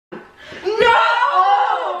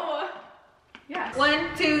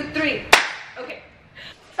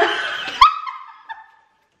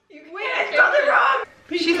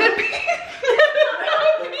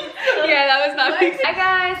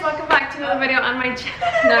another video on my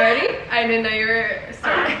channel. Not ready? I didn't know you were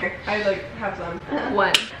starting. I like have some.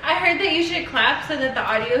 One. I heard that you should clap so that the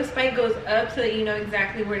audio spike goes up so that you know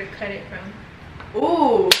exactly where to cut it from.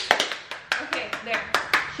 Ooh. Okay, there.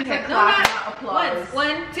 She's Okay, like, no, clap, not not applause.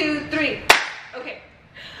 once. 1, 2, 3. Okay.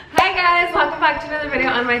 Hi guys, welcome back to another video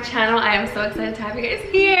on my channel. I am so excited to have you guys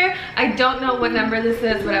here. I don't know what number this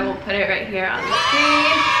is, but I will put it right here on the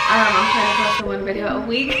screen. I'm trying to post one video a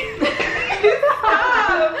week.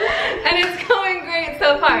 And it's going great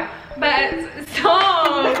so far. But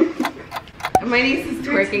my niece is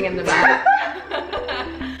twerking in the back.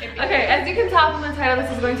 Okay, as you can tell from the title,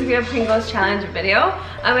 this is going to be a Pringles challenge video.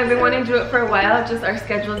 I've been wanting to do it for a while, just our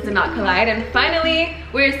schedules did not collide, and finally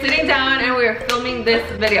we're sitting down and we're filming this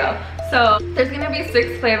video. So there's gonna be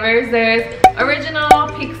 6 flavors. There's original,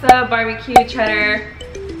 pizza, barbecue, cheddar,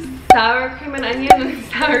 sour cream and onion,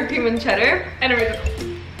 sour cream and cheddar, and original.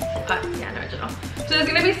 Yeah, and original. So there's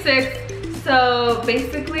gonna be 6. So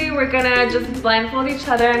basically we're gonna just blindfold each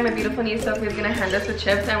other, and my beautiful niece Sophie is gonna hand us the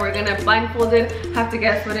chips, and we're gonna blindfolded have to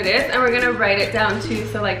guess what it is, and we're gonna write it down too,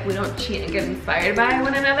 so like we don't cheat and get inspired by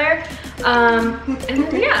one another. And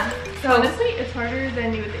then yeah, so honestly it's harder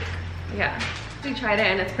than you would think. yeah, we tried it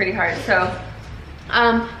and it's pretty hard. So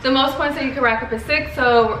the most points that you can rack up is 6.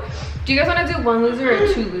 So do you guys want to do 1 loser or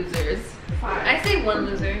 2 losers? 5. I say 1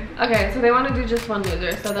 loser. Okay, so they want to do just 1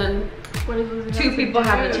 loser, so then What is loser 2 people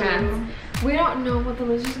have the chance. We don't know what the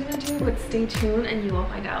loser's gonna do, but stay tuned and you will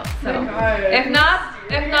find out. So if not,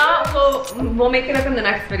 we'll make it up in the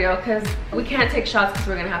next video, because we can't take shots because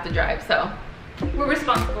we're gonna have to drive. So We're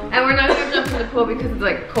responsible. and we're not gonna jump in the pool because it's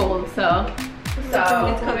like cold. So It's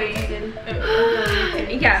COVID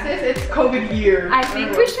season. yeah. Sis, it's COVID year. I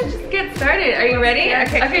think we should just get started. Are you ready?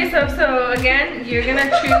 Okay. Okay. So again, you're gonna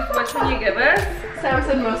choose which one you give us. Sam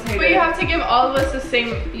said most hated. But you have to give all of us the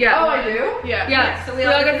same. Yeah. Oh, I do? Yeah. Yeah. So we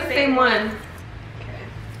all get the same one.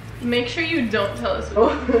 Make sure you don't tell us.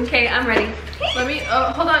 Okay, I'm ready. Let me.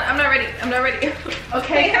 Oh, hold on. I'm not ready. I'm not ready.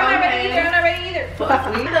 Okay, I'm not ready either. I'm not ready either.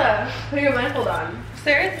 Put your blindfold on.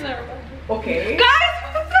 Sarah's never. Okay. Guys,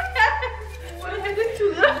 what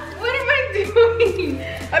am I doing?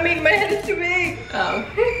 I mean, my head is too big. Oh.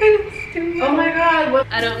 Oh my god, what?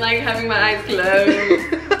 I don't like having my eyes closed.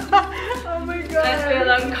 Oh my I god. feel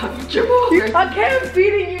uncomfortable. Okay, I'm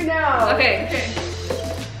feeding you now. Okay.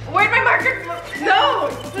 Where'd my marker go? No!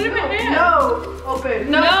 Put it in my hand. No. Open.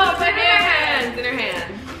 No, put it in your hands. In your hand.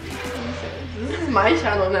 This is my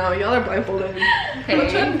channel now. Y'all are blindfolded. Okay.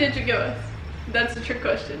 Which one did you give us? That's the trick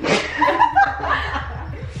question.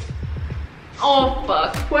 Oh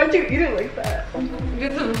fuck. Why'd you eat it like that?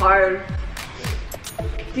 This is hard.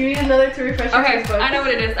 Do you need another to refresh your Okay, Facebook? I know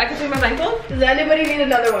what it is. I can take my blindfold. Does anybody need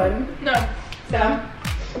another one? No. Sam?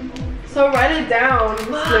 So write it down.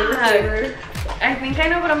 Flavor. I think I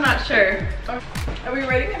know, but I'm not sure. Are we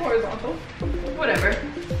writing it horizontal? Whatever.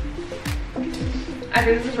 I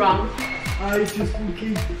think this is wrong. I just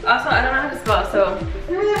cookie. Also, I don't know how to spell, so.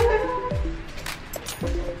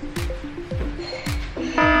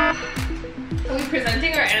 Are we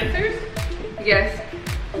presenting our answers? Yes.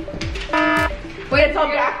 Wait, it's all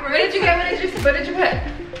backwards. What did you get? What did you put?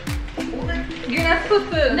 You're not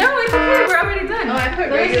supposed to. No, it's okay. We're already done. Oh, I put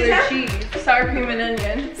Let me see regular that. cheese. Sour cream and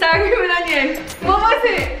onion. Sour cream and onion. What was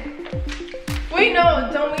it? Wait, no,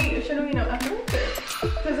 don't we? Shouldn't we know afterwards?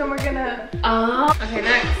 Because then we're gonna. Oh. Okay,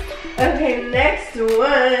 next. Okay, next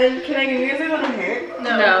one. Can I give you guys one here?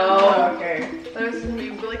 No. No. Oh, okay. That was gonna be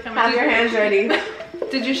really coming. Have your hands ready.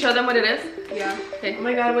 Did you show them what it is? Yeah. Okay. Oh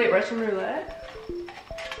my god, wait, Russian roulette?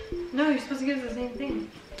 No, you're supposed to give us the same thing.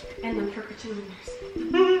 And then for continues.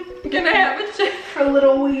 Can I have a check? For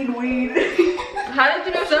little weed. How did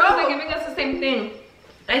you know she wasn't giving us the same thing?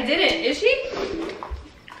 I didn't. Is she?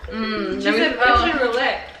 She She said Russian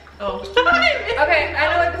roulette. Oh. Okay, I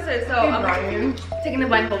know what this is. So I'm Brian. taking the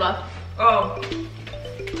blindfold off. Oh.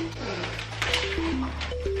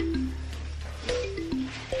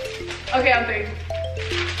 Okay, on 3.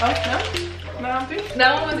 Oh, no? Not on 3?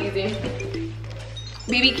 That one was easy.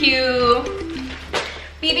 BBQ.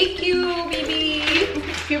 BBQ, BB.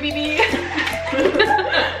 QBB.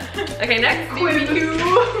 Okay, next. BBQ.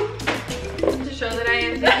 To show that I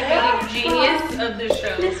am the genius of this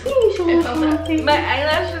show. My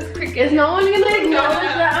eyelash is crooked. Is no one gonna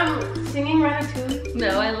acknowledge that I'm singing Ratatouille?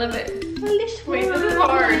 No, I love it. Wait, this is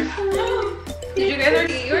hard. Did you guys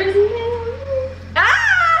already eat yours?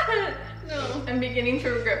 Ah! No. I'm beginning to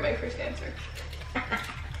regret my first answer.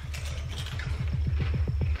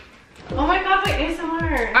 Oh my god, wait,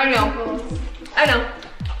 ASMR. I know. I know.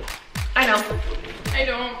 I know. I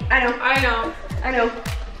don't. I know. I know. I know.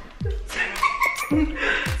 So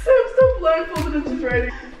I'm still blindfolded and she's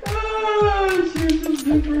writing.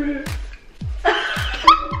 Wait,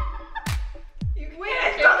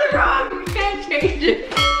 I spelled it wrong. You can't change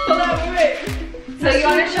it. Hold on, wait. So you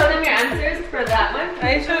want to show them your answers for that one?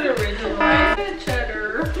 I showed original. I said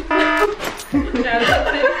cheddar.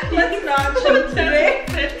 Let's not show today.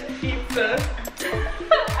 Pizza.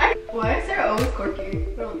 Why is there always quirky?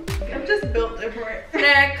 I don't get I'm it. just built different.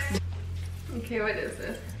 Next. Okay, what is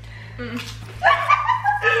this?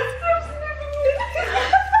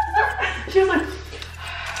 She was like,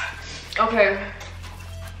 Okay.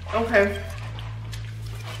 Okay.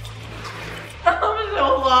 I'm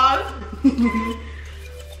so lost.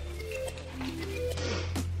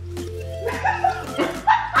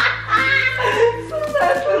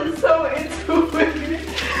 Sebastian's so into it.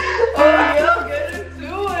 Oh, yeah, get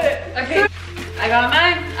into it. Okay. I got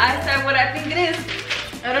mine. I said what I think it is.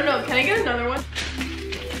 I don't know. Can I get another one?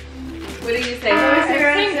 What do you say? Oh, I it's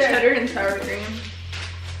your think answer. cheddar and sour cream.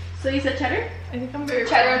 So you said cheddar? I think I'm very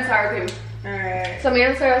Cheddar and sour cream. Alright. So me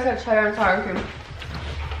and Sarah said cheddar and sour cream.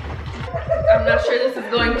 I'm not sure this is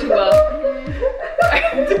going too well.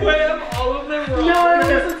 Do I have all of them wrong? No, I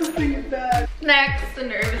was something bad. Next. The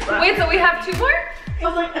nervous laugh. Wait, so we have 2 more? I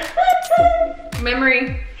was like,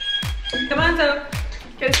 Memory. Come on, so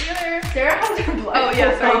get it together. Sarah has her blind. Oh,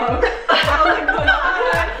 yeah, sorry.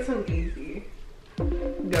 This one's easy.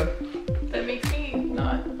 Go. That makes me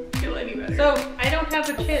not feel any better. So I don't have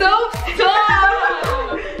a chip. So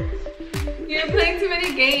stop! You're playing too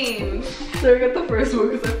many games. Sarah got the first one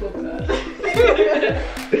because I feel bad.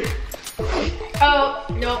 Oh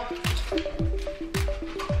no.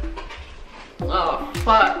 Oh,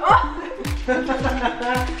 fuck.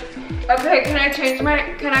 Okay, can I change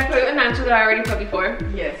my, can I put an answer that I already put before?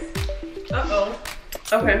 Yes. Uh-oh.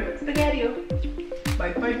 Okay. Spaghetti.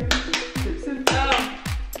 Bye bye.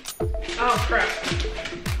 Oh crap.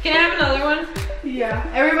 Can I have another one? Yeah.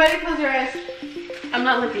 Everybody close your eyes. I'm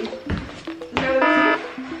not looking.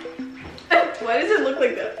 Why does it look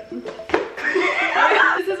like that?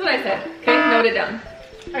 This is what I said. Okay, note it down.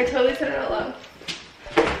 I totally said it out loud.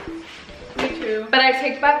 Me too. But I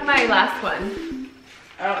take back my last one.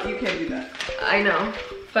 Oh, you can't do that. I know,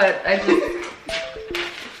 but I just...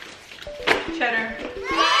 Cheddar.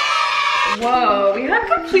 Whoa, we have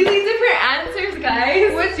completely different answers,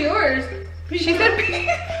 guys. What's yours? She said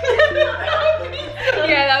pizza.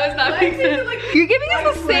 Yeah, that was not pizza. You're giving us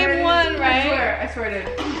the same one, right? I swear it is.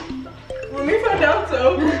 Let me find out,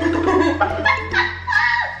 so.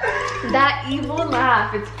 That evil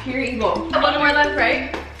laugh, it's pure evil. One more left,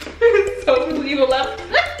 right? So evil left.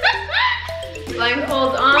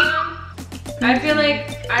 Blindfold on. I feel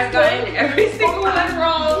like I've gotten every single one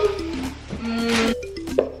wrong.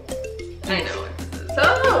 I know what this is. So,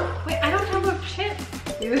 wait, I don't have a chip.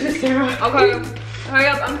 Neither does Sarah. Okay, hurry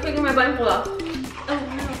up, I'm taking my blindfold off. Oh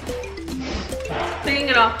no. Taking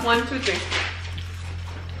it off, 1, 2, 3.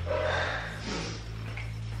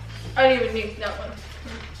 I don't even need that one.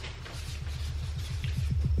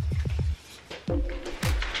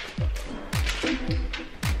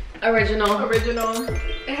 Original. Original.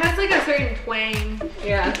 It has like a certain twang.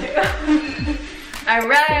 Yeah. All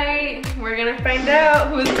right, we're gonna find out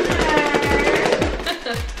who's the winner.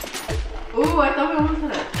 Ooh, I thought we almost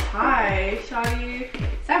had a tie. Shoddy.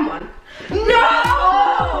 Sam won.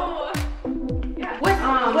 No! Yeah. What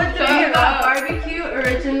So do you you got got? barbecue,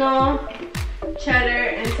 original, cheddar,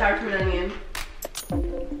 and sour cream and onion.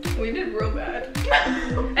 We did real bad.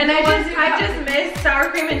 And I just missed sour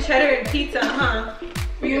cream and cheddar and pizza, huh?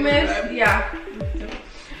 You missed? Yeah.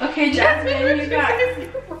 Okay, Jasmine,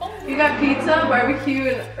 you got pizza, barbecue,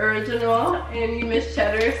 and original, and you missed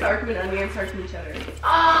cheddar, sour cream and onion, sour cream and cheddar.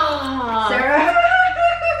 Ah. Sarah?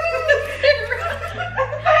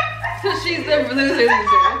 So she's the loser. You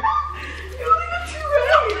only got 2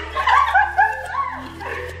 right.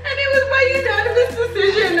 And it was by unanimous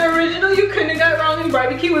decision. Original you couldn't have got wrong and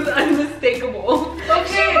barbecue was unmistakable.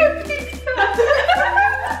 Okay.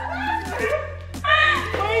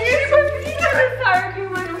 Sour cream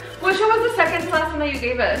one. Which one was the second to last one that you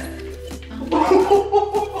gave us?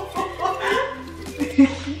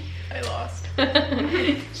 I lost.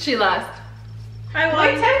 She lost. I Wait, won.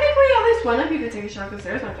 technically at least one of you could take a shot because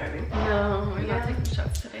Sarah's not driving. No, we're not taking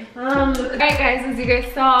shots today. Look. Alright guys, as you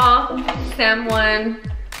guys saw, Sam won.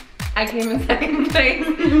 I came in second place.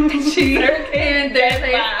 And she came in third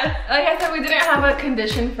place. Like I said, we didn't have a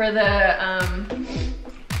condition for the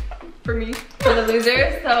For me. for the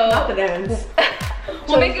loser, Not the so dance.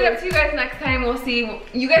 we'll make it up to you guys next time. We'll see.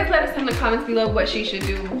 You guys let us know in the comments below what she should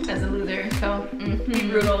do as a loser. So Be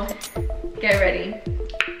brutal. get ready.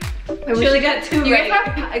 She only got 2 Do you right.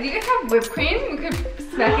 guys have whipped cream? We could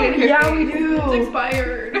smack it in her Yeah, face. we do. It's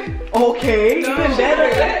expired. Oh Okay, even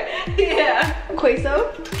better. Yeah.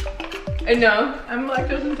 Queso? No. I'm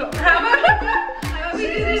lactose intolerant. How about we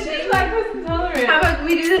do this thing? Lactose intolerant. How about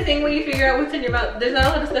we do the thing where you figure out what's in your mouth? There's not a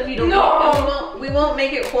lot of stuff you don't No. eat. We won't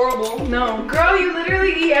make it horrible. No. Girl, you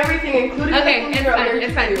literally eat everything, including Okay, the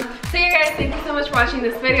it's fine, it's fine. So you guys, thank you so much for watching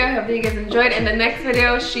this video. I hope that you guys enjoyed. In the next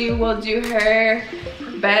video, she will do her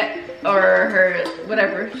bet or her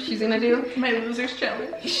whatever she's gonna do. My losers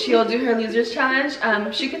challenge. She'll do her losers challenge.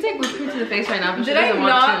 She can take whipped cream to the face right now, but she Did I doesn't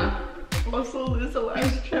want not also lose the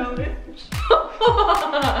last challenge?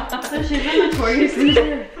 So she's a notorious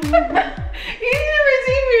loser. You need to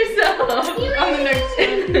redeem yourself. On the next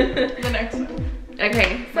one. The next one.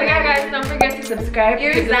 Okay, so yeah guys, don't forget to subscribe.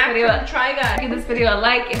 You're Give this video Try guys. Give this video a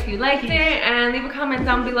like if you liked it, and leave a comment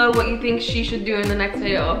down below what you think she should do in the next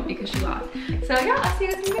video because she lost. So yeah, I'll see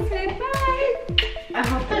you guys in the next video. Bye! I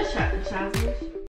hope that